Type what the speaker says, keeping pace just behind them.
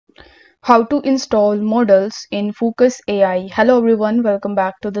How to install models in Fooocus AI. Hello everyone, welcome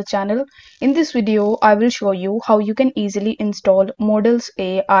back to the channel. In this video, I will show you how you can easily install models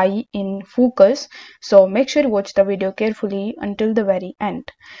AI in Fooocus. So make sure you watch the video carefully until the very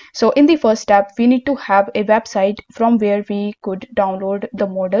end. So in the first step, we need to have a website from where we could download the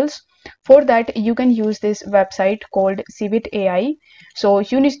models. For that, you can use this website called Civit AI. So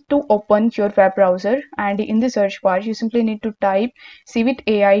you need to open your web browser, and in the search bar, you simply need to type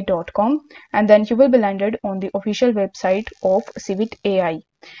civitai.com, and then you will be landed on the official website of Civit AI.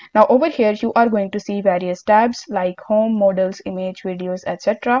 Now over here you are going to see various tabs like home, models, image, videos,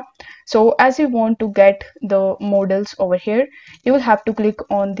 etc. So as you want to get the models over here, you will have to click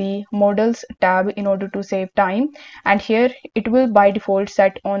on the models tab in order to save time, and here it will by default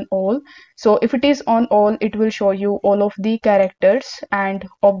set on all. So if it is on all, it will show you all of the characters and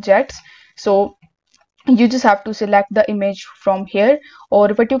objects. So you just have to select the image from here, or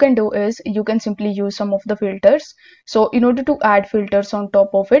what you can do is you can simply use some of the filters. So in order to add filters on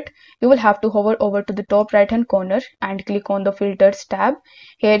top of it, you will have to hover over to the top right hand corner and click on the filters tab.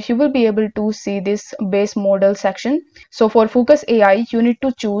 Here you will be able to see this base model section. So for Fooocus AI, you need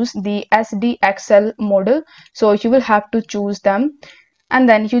to choose the SDXL model, so you will have to choose them, and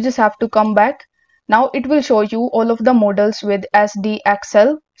then you just have to come back. Now it will show you all of the models with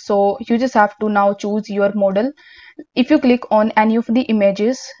SDXL, so you just have to now choose your model. If you click on any of the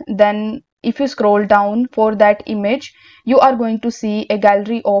images, then if you scroll down for that image, you are going to see a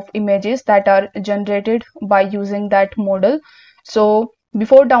gallery of images that are generated by using that model. So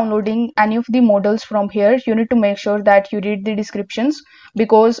before downloading any of the models from here, you need to make sure that you read the descriptions,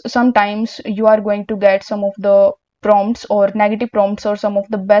 because sometimes you are going to get some of the prompts or negative prompts or some of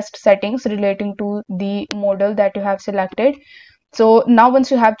the best settings relating to the model that you have selected. So now once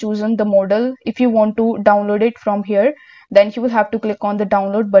you have chosen the model, if you want to download it from here, then you will have to click on the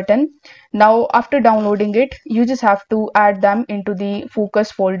download button. Now after downloading it, you just have to add them into the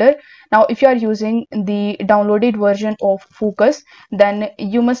Fooocus folder. Now if you are using the downloaded version of Fooocus, then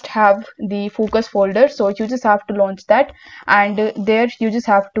you must have the Fooocus folder, so you just have to launch that, and there you just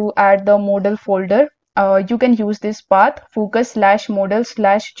have to add the model folder. You can use this path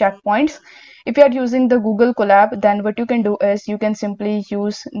Fooocus/model/checkpoints. If you are using the Google Colab, then what you can do is you can simply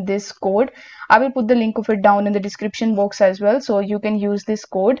use this code. I will put the link of it down in the description box as well, so you can use this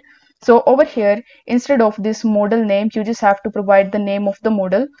code. So over here, instead of this model name, you just have to provide the name of the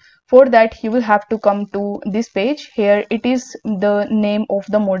model. For that, you will have to come to this page. Here it is the name of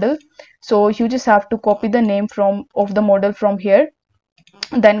the model, so you just have to copy the name of the model from here,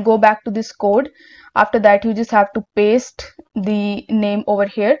 then go back to this code. After that, you just have to paste the name over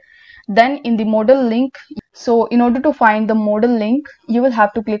here. Then in the model link, so in order to find the model link, you will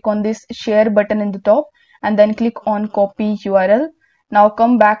have to click on this share button in the top, and then click on copy URL. Now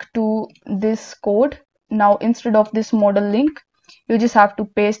come back to this code. Now instead of this model link, you just have to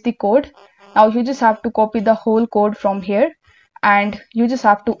paste the code. Now you just have to copy the whole code from here, and you just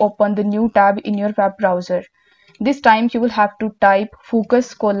have to open the new tab in your web browser. This time you will have to type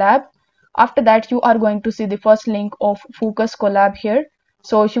Fooocus Colab. After that, you are going to see the first link of Fooocus Colab here.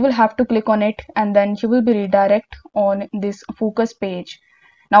 So you will have to click on it, and then you will be redirected on this Fooocus page.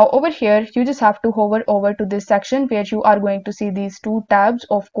 Now over here, you just have to hover over to this section where you are going to see these two tabs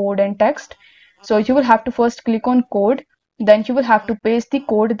of code and text. So you will have to first click on code, then you will have to paste the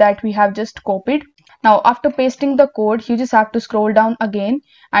code that we have just copied. Now after pasting the code, you just have to scroll down again,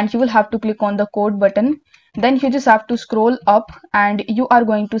 and you will have to click on the code button. Then you just have to scroll up, and you are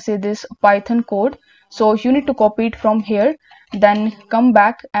going to see this Python code. So you need to copy it from here, then come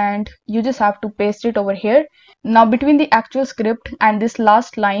back, and you just have to paste it over here. Now between the actual script and this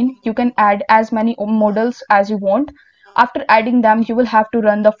last line, you can add as many models as you want. After adding them, you will have to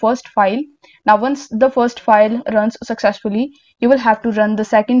run the first file. Now once the first file runs successfully, you will have to run the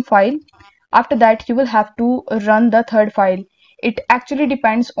second file. After that, you will have to run the third file. It actually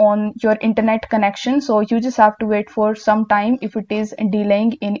depends on your internet connection, so you just have to wait for some time if it is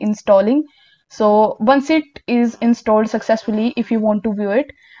delaying in installing. So once it is installed successfully, if you want to view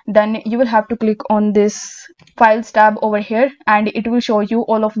it, then you will have to click on this files tab over here, and it will show you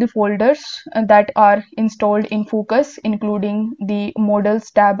all of the folders that are installed in Fooocus, including the models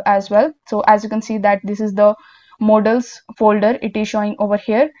tab as well. So as you can see that this is the models folder it is showing over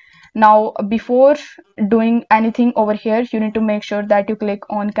here. Now before doing anything over here, you need to make sure that you click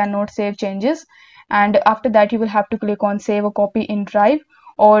on cannot save changes, and after that you will have to click on save a copy in drive,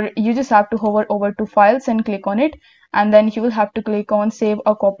 or you just have to hover over to files and click on it, and then you will have to click on save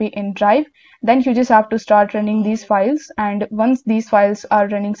a copy in drive. Then you just have to start running these files, and once these files are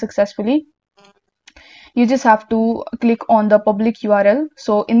running successfully, you just have to click on the public URL.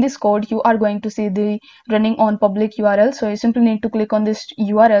 So in this code you are going to see the running on public URL, so you simply need to click on this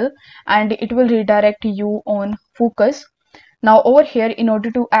URL and it will redirect you on Fooocus. Now over here, in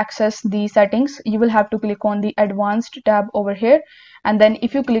order to access the settings, you will have to click on the advanced tab over here, and then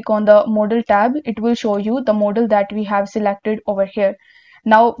if you click on the model tab, it will show you the model that we have selected over here.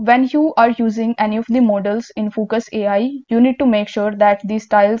 Now when you are using any of the models in Fooocus AI, you need to make sure that these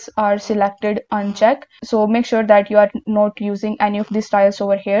styles are selected unchecked. So make sure that you are not using any of these styles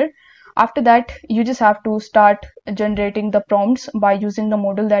over here. After that, you just have to start generating the prompts by using the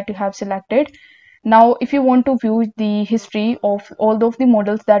model that you have selected. Now if you want to view the history of all of the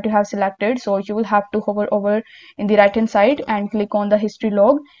models that you have selected, so you will have to hover over in the right hand side and click on the history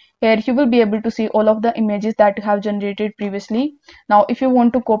log. Here you will be able to see all of the images that you have generated previously. Now if you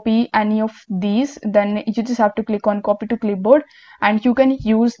want to copy any of these, then you just have to click on copy to clipboard, and you can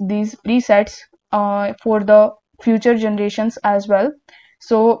use these presets for the future generations as well.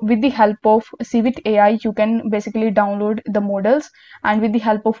 So with the help of Civit AI, you can basically download the models, and with the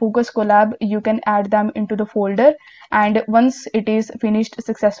help of Fooocus Collab, you can add them into the folder. And once it is finished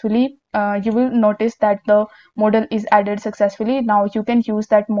successfully, you will notice that the model is added successfully. Now you can use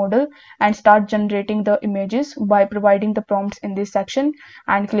that model and start generating the images by providing the prompts in this section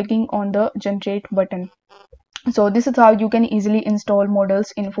and clicking on the generate button. So this is how you can easily install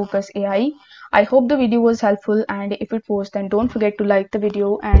models in Fooocus AI. I hope the video was helpful, and if it was, then don't forget to like the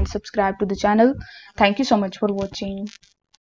video and subscribe to the channel. Thank you so much for watching.